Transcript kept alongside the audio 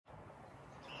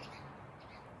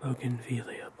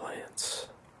Bougainvillea plants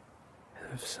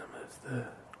have some of the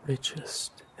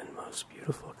richest and most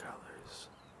beautiful colors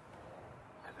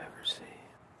I've ever seen.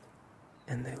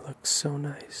 And they look so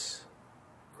nice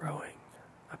growing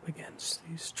up against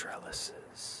these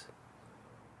trellises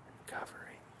and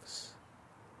coverings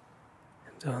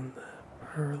and on the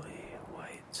pearly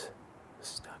white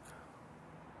stucco.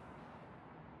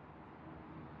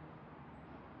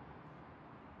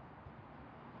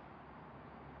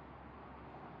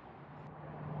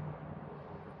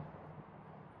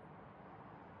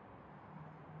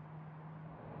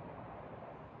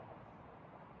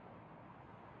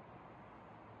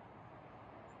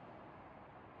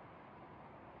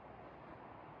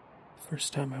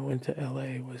 First time I went to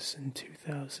LA was in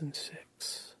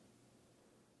 2006.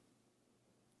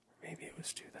 Maybe it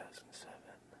was 2007.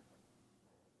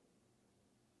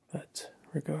 But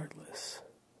regardless,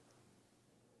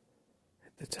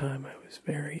 at the time I was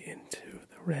very into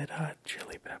the Red Hot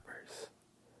Chili Peppers.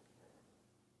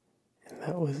 And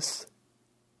that was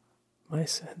my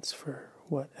sense for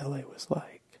what LA was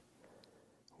like,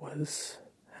 was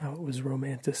how it was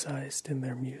romanticized in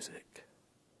their music.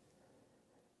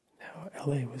 How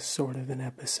LA was sort of an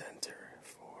epicenter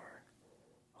for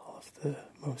all of the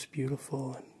most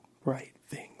beautiful and bright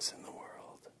things in the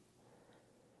world.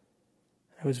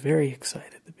 I was very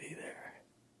excited to be there.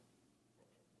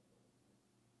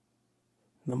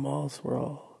 The malls were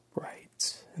all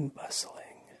bright and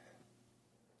bustling.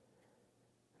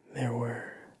 There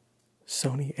were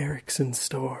Sony Ericsson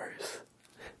stores.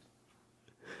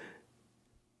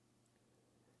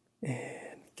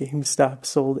 And GameStop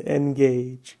sold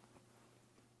N-Gage.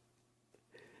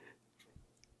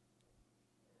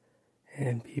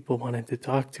 And people wanted to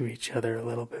talk to each other a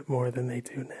little bit more than they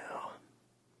do now.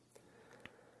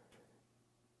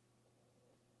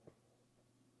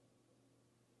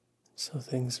 So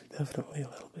things are definitely a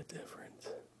little bit different.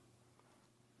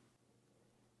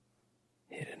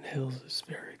 Hidden Hills is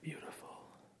very beautiful.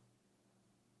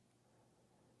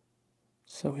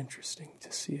 So interesting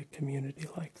to see a community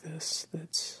like this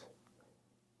that's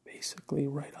basically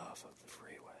right off of the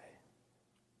freeway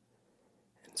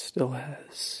and still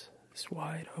has this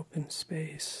wide open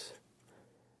space,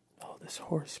 all this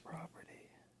horse property.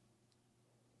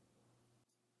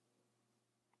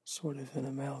 Sort of an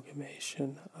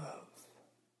amalgamation of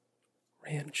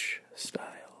ranch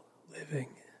style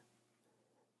living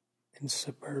and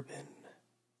suburban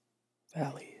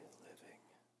valley living.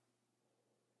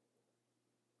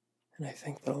 And I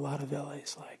think that a lot of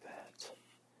LA's like that,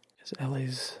 because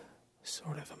LA's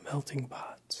sort of a melting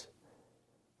pot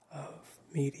of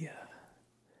media,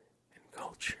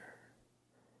 culture,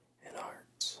 and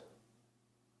arts.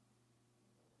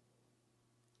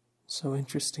 So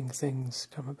interesting things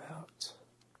come about,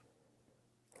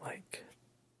 like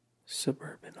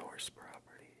suburban horse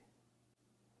property.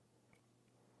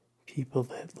 People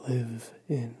that live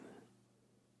in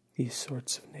these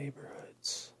sorts of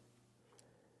neighborhoods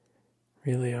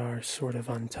really are sort of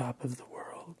on top of the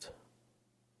world.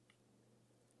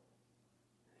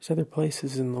 There's other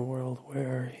places in the world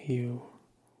where you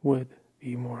would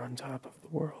be more on top of the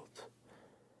world.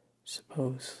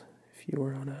 Suppose if you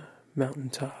were on a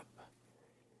mountaintop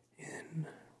in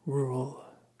rural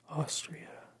Austria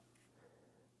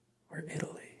or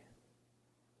Italy,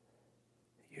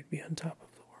 you'd be on top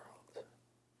of the world.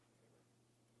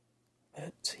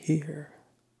 But here,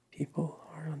 people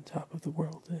are on top of the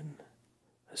world in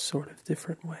a sort of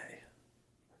different way.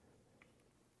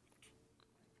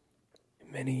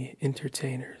 Many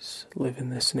entertainers live in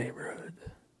this neighborhood.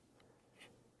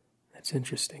 That's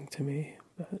interesting to me,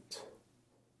 but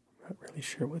I'm not really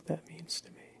sure what that means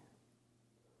to me.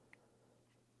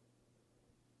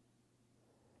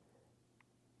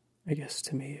 I guess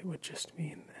to me it would just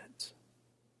mean that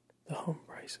the home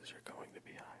prices are going to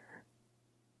be higher.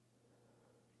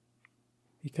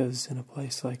 Because in a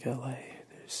place like LA,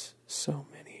 there's so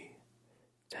many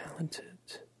talented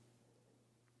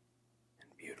and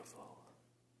beautiful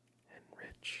and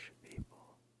rich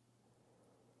people.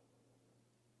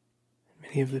 And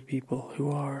many of the people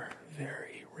who are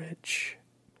very rich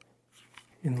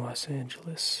in Los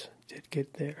Angeles did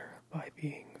get there by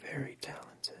being very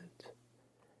talented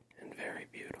and very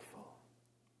beautiful.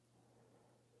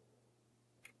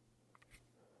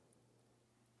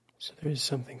 So there is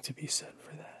something to be said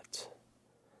for that.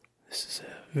 This is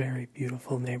a very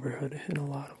beautiful neighborhood in a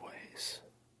lot of ways.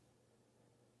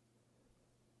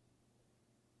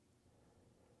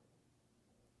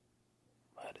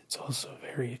 But it's also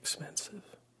very expensive.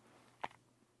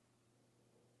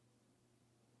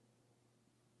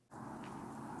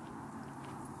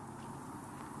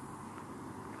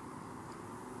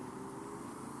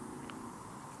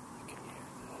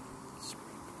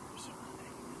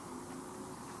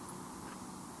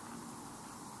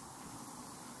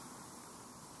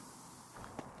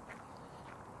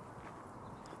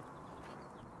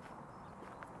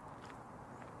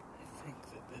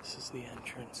 this is the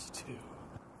entrance to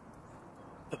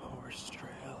the horse trail.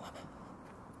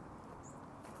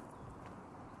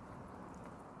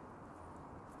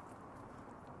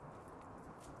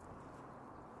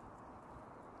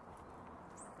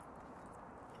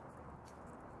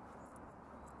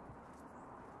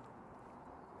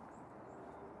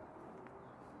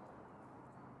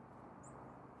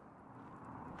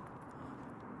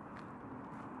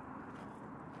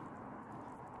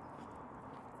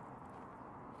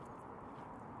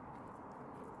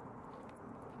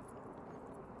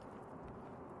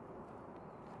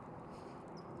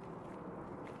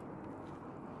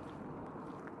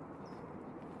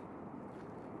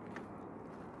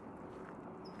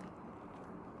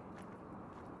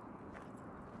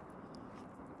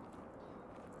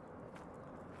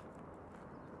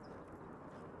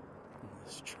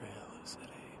 This trail is at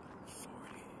a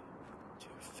 40 to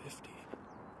 50%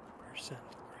 grade.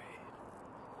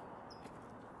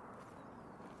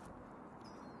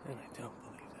 And I don't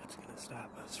believe that's going to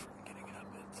stop us from getting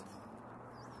up it.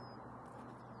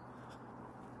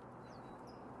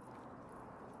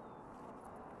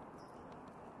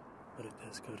 But it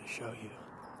does go to show you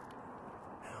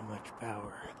how much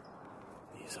power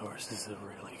these horses have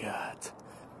really got.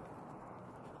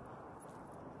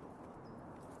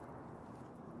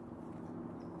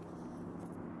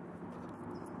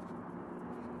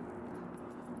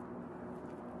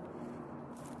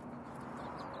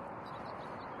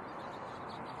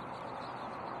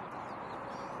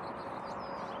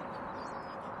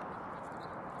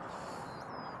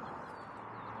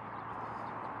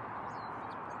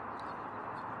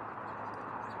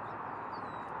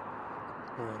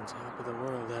 We're on top of the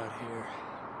world out here.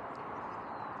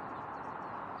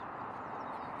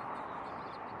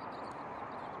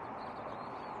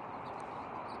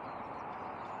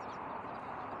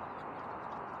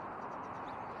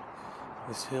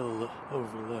 This hill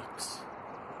overlooks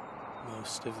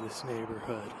most of this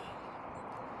neighborhood.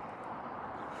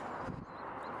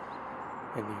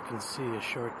 And you can see a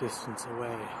short distance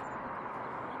away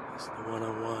is the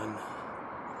 101.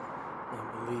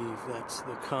 I believe that's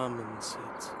the Commons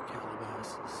at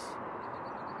Calabasas.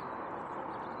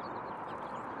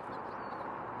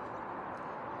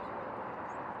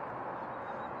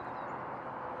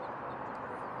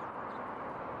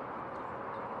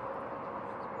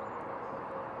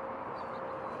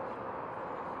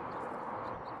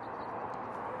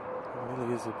 It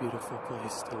really is a beautiful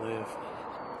place to live,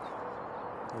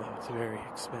 although it's very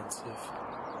expensive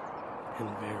and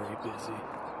very busy.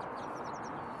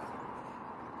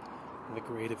 The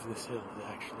grade of this hill is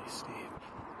actually steep.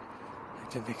 I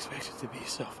didn't expect it to be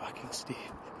so fucking steep.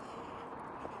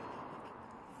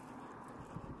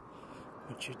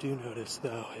 What you do notice,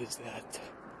 though, is that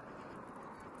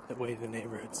the way the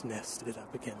neighborhood's nested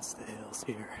up against the hills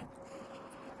here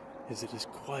is it is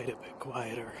quite a bit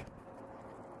quieter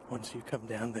once you come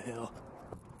down the hill.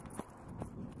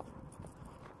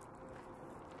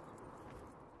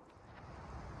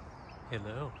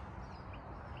 Hello.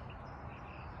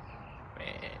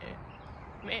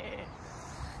 Meh.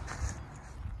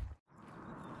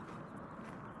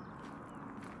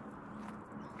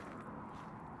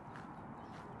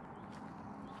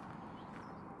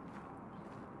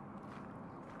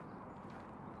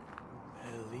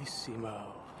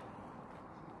 Bellissimo.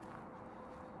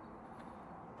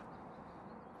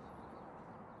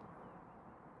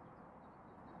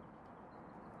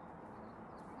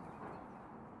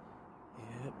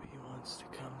 Yep, he wants to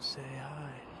come say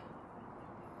hi.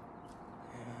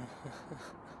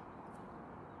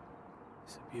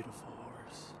 He's a beautiful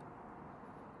horse.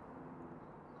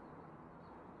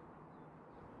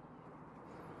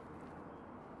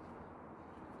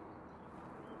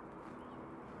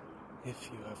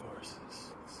 If you have horses,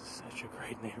 this is such a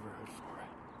great neighborhood for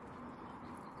it.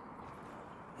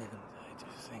 And I do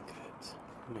think that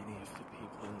many of the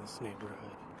people in this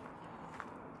neighborhood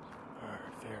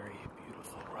are very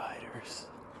beautiful riders.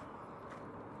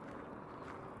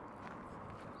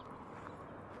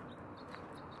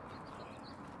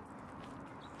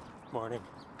 Morning.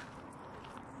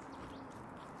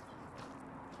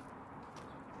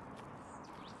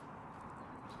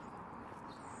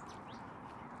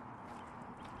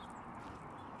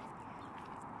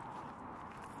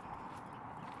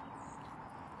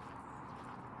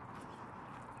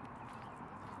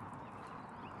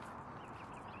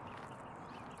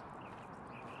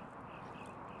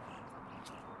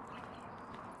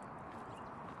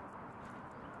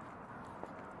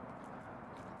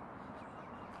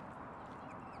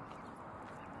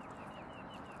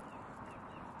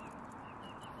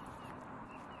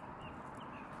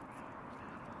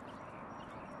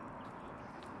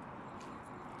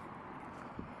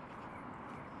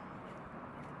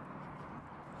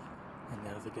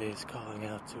 the day's calling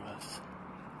out to us.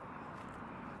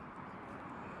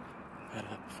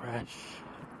 Got up fresh,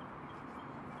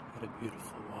 had a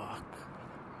beautiful walk,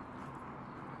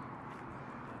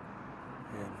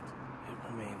 and it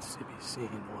remains to be seen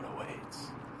what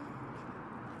awaits.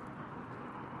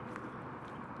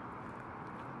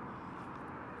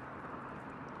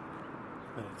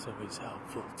 But it's always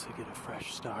helpful to get a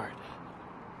fresh start.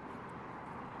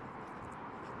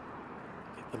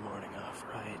 Get the morning off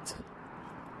right.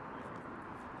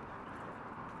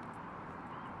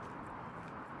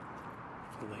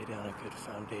 To lay down a good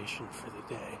foundation for the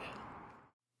day.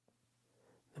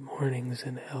 The mornings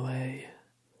in LA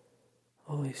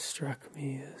always struck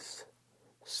me as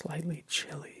slightly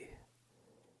chilly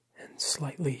and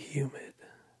slightly humid.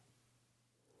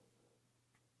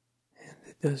 And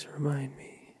it does remind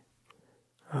me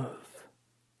of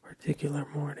particular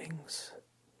mornings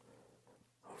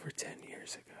over 10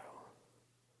 years ago.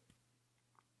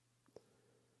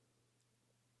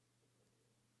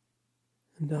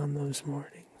 And on those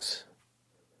mornings,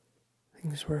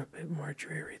 things were a bit more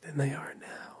dreary than they are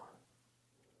now.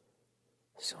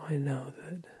 So I know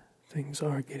that things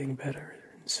are getting better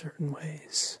in certain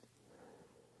ways.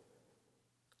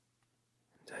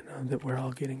 And I know that we're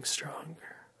all getting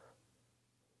stronger.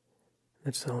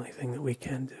 That's the only thing that we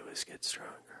can do is get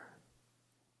stronger.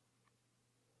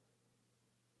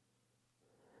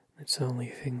 That's the only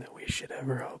thing that we should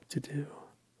ever hope to do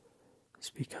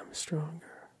is become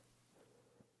stronger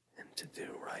and to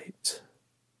do right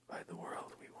by the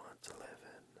world we want to live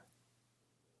in.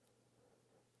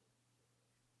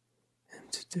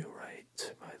 And to do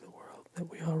right by the world that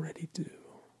we already do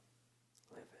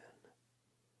live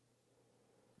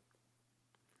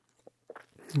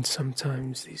in. And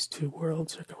sometimes these two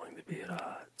worlds are going to be at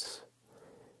odds,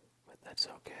 but that's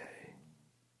okay.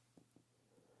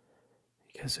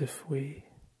 Because if we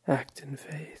act in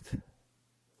faith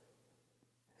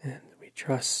and we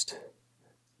trust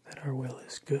that our will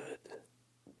is good,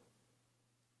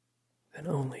 then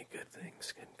only good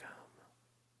things can come.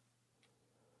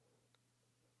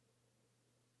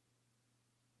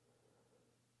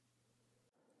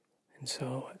 And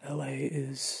so LA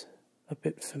is a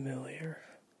bit familiar,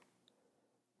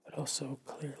 but also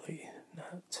clearly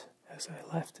not as I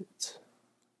left it.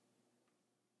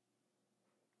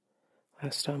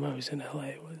 Last time I was in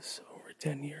LA was over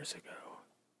 10 years ago.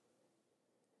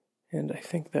 And I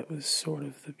think that was sort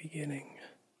of the beginning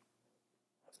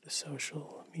of the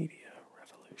social media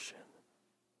revolution.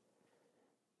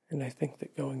 And I think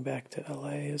that going back to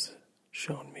LA has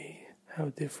shown me how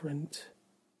different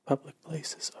public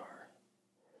places are.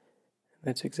 And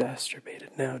that's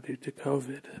exacerbated now due to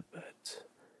COVID, but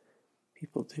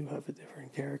people do have a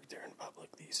different character in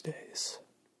public these days.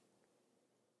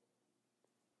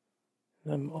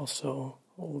 And I'm also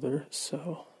older,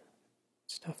 so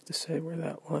it's tough to say where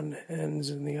that one ends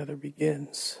and the other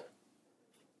begins.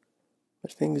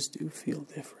 But things do feel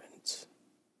different.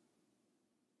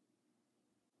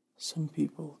 Some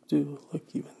people do look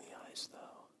you in the eyes, though.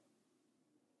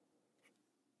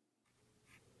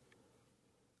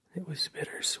 It was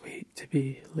bittersweet to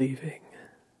be leaving,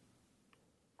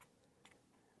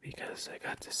 because I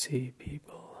got to see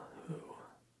people who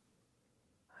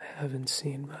I haven't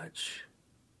seen much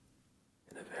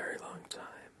in a very long time.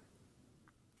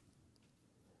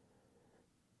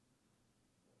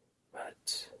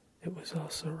 But it was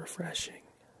also refreshing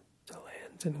to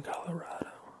land in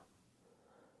Colorado.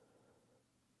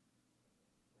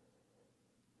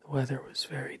 The weather was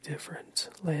very different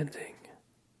landing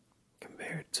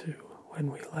compared to when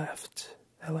we left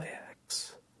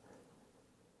LAX.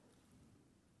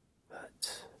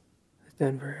 But the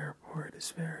Denver airport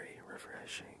is very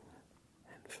refreshing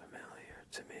and familiar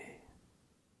to me.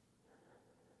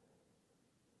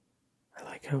 I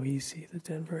like how easy the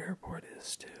Denver airport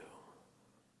is, too.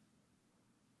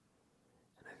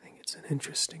 And I think it's an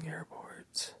interesting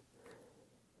airport.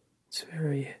 It's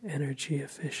very energy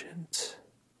efficient.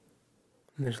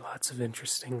 And there's lots of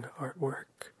interesting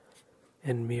artwork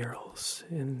and murals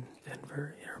in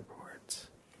Denver airport.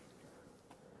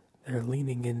 They're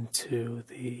leaning into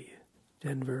the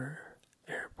Denver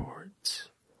airport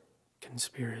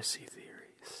conspiracy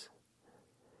theories.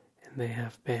 And they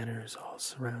have banners all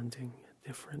surrounding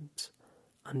different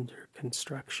under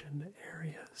construction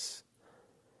areas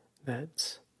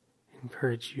that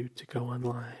encourage you to go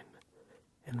online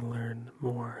and learn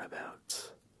more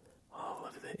about all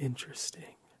of the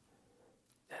interesting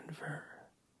Denver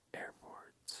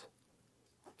airport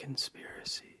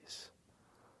conspiracies.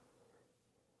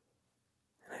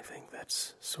 And I think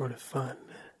that's sort of fun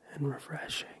and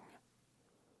refreshing.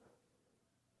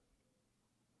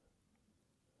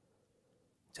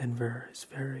 Denver is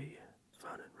very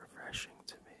fun and refreshing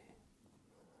to me.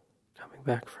 Coming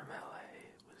back from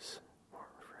LA was more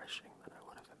refreshing than I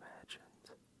would have imagined.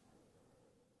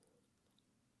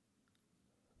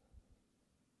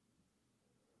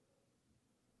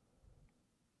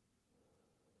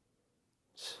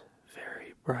 It's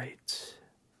very bright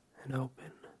and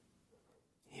open.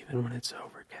 Even when it's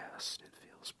overcast, it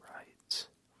feels bright.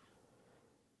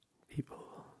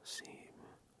 People seem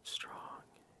strong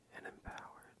and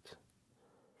empowered,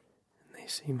 and they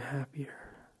seem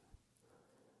happier.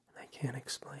 And I can't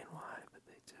explain why, but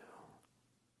they do.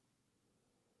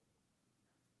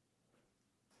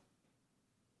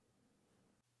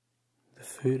 The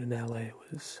food in LA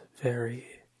was very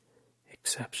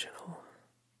exceptional,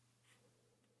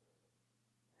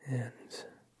 and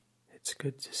it's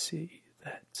good to see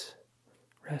that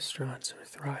restaurants are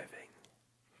thriving,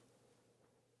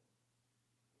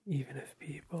 even if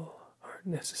people aren't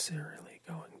necessarily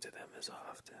going to them as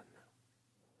often.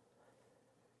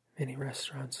 Many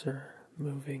restaurants are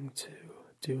moving to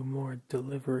do more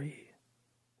delivery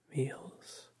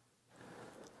meals.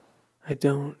 I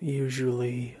don't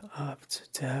usually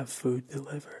opt to have food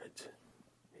delivered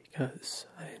because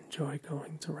I enjoy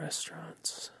going to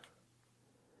restaurants.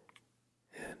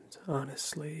 And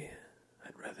honestly,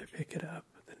 I'd rather pick it up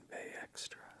than pay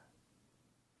extra.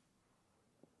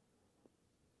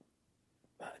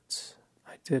 But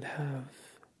I did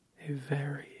have a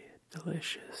very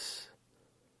delicious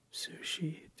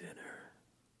sushi dinner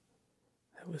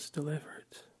that was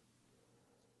delivered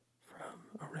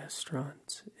from a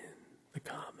restaurant in the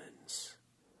Commons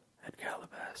at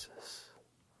Calabasas.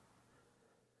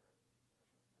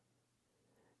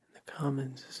 And the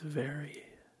Commons is a very,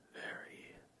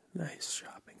 very nice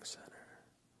shopping center.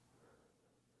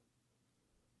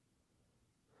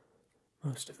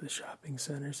 Most of the shopping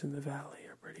centers in the valley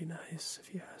are pretty nice,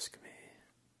 if you ask me.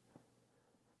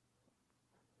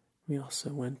 We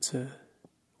also went to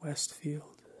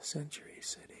Westfield, Century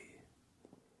City,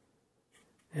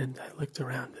 and I looked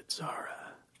around at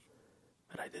Zara,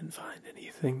 but I didn't find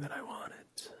anything that I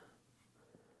wanted.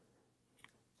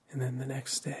 And then the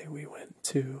next day we went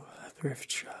to a thrift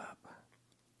shop,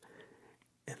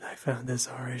 and I found a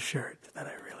Zara shirt that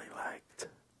I really liked,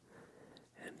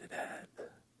 and it had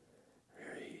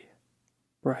very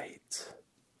bright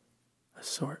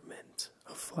assortment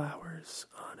of flowers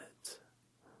on it.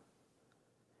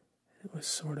 It was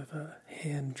sort of a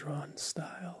hand-drawn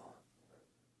style,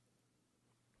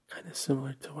 kind of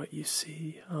similar to what you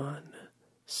see on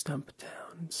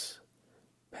Stumptown's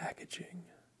packaging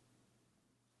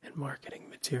and marketing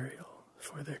material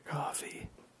for their coffee.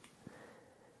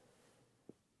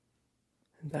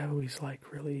 And I always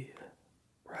like really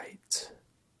bright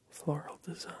floral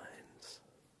designs.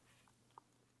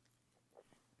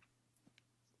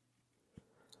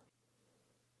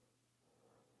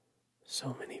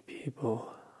 So many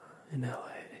people in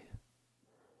LA,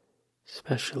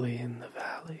 especially in the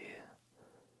valley,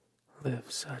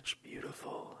 live such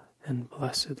beautiful and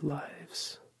blessed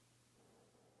lives.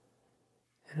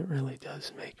 And it really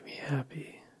does make me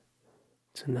happy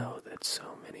to know that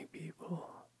so many people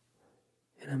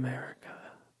in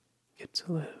America get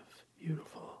to live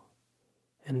beautiful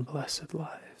and blessed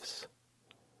lives.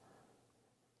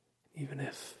 Even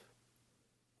if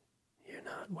you're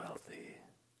not wealthy,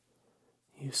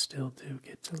 you still do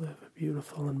get to live a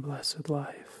beautiful and blessed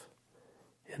life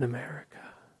in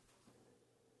America.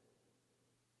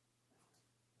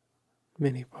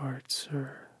 Many parts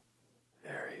are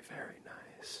very, very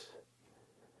nice,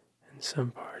 and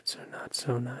some parts are not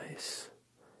so nice,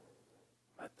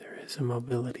 but there is a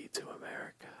mobility to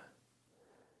America,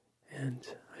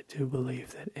 and I do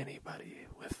believe that anybody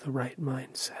with the right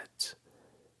mindset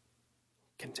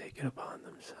can take it upon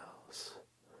themselves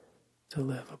to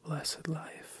live a blessed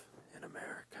life in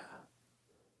America.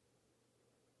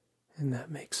 And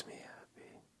that makes me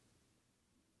happy.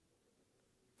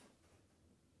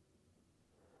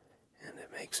 And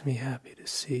it makes me happy to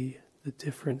see the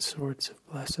different sorts of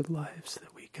blessed lives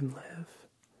that we can live,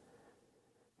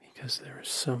 because there is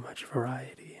so much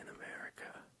variety in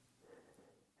America.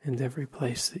 And every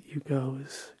place that you go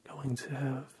is going to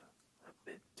have a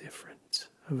bit different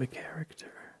of a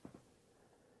character.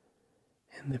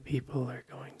 And the people are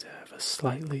going to have a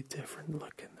slightly different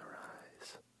look in their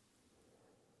eyes.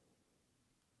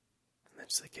 And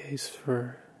that's the case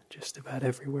for just about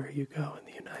everywhere you go in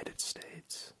the United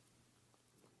States.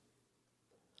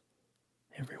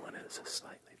 Everyone has a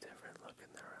slightly different look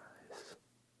in their eyes.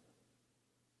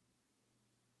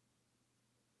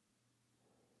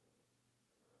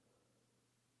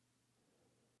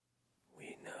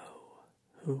 We know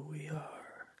who we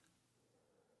are,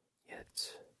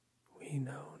 yet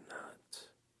known.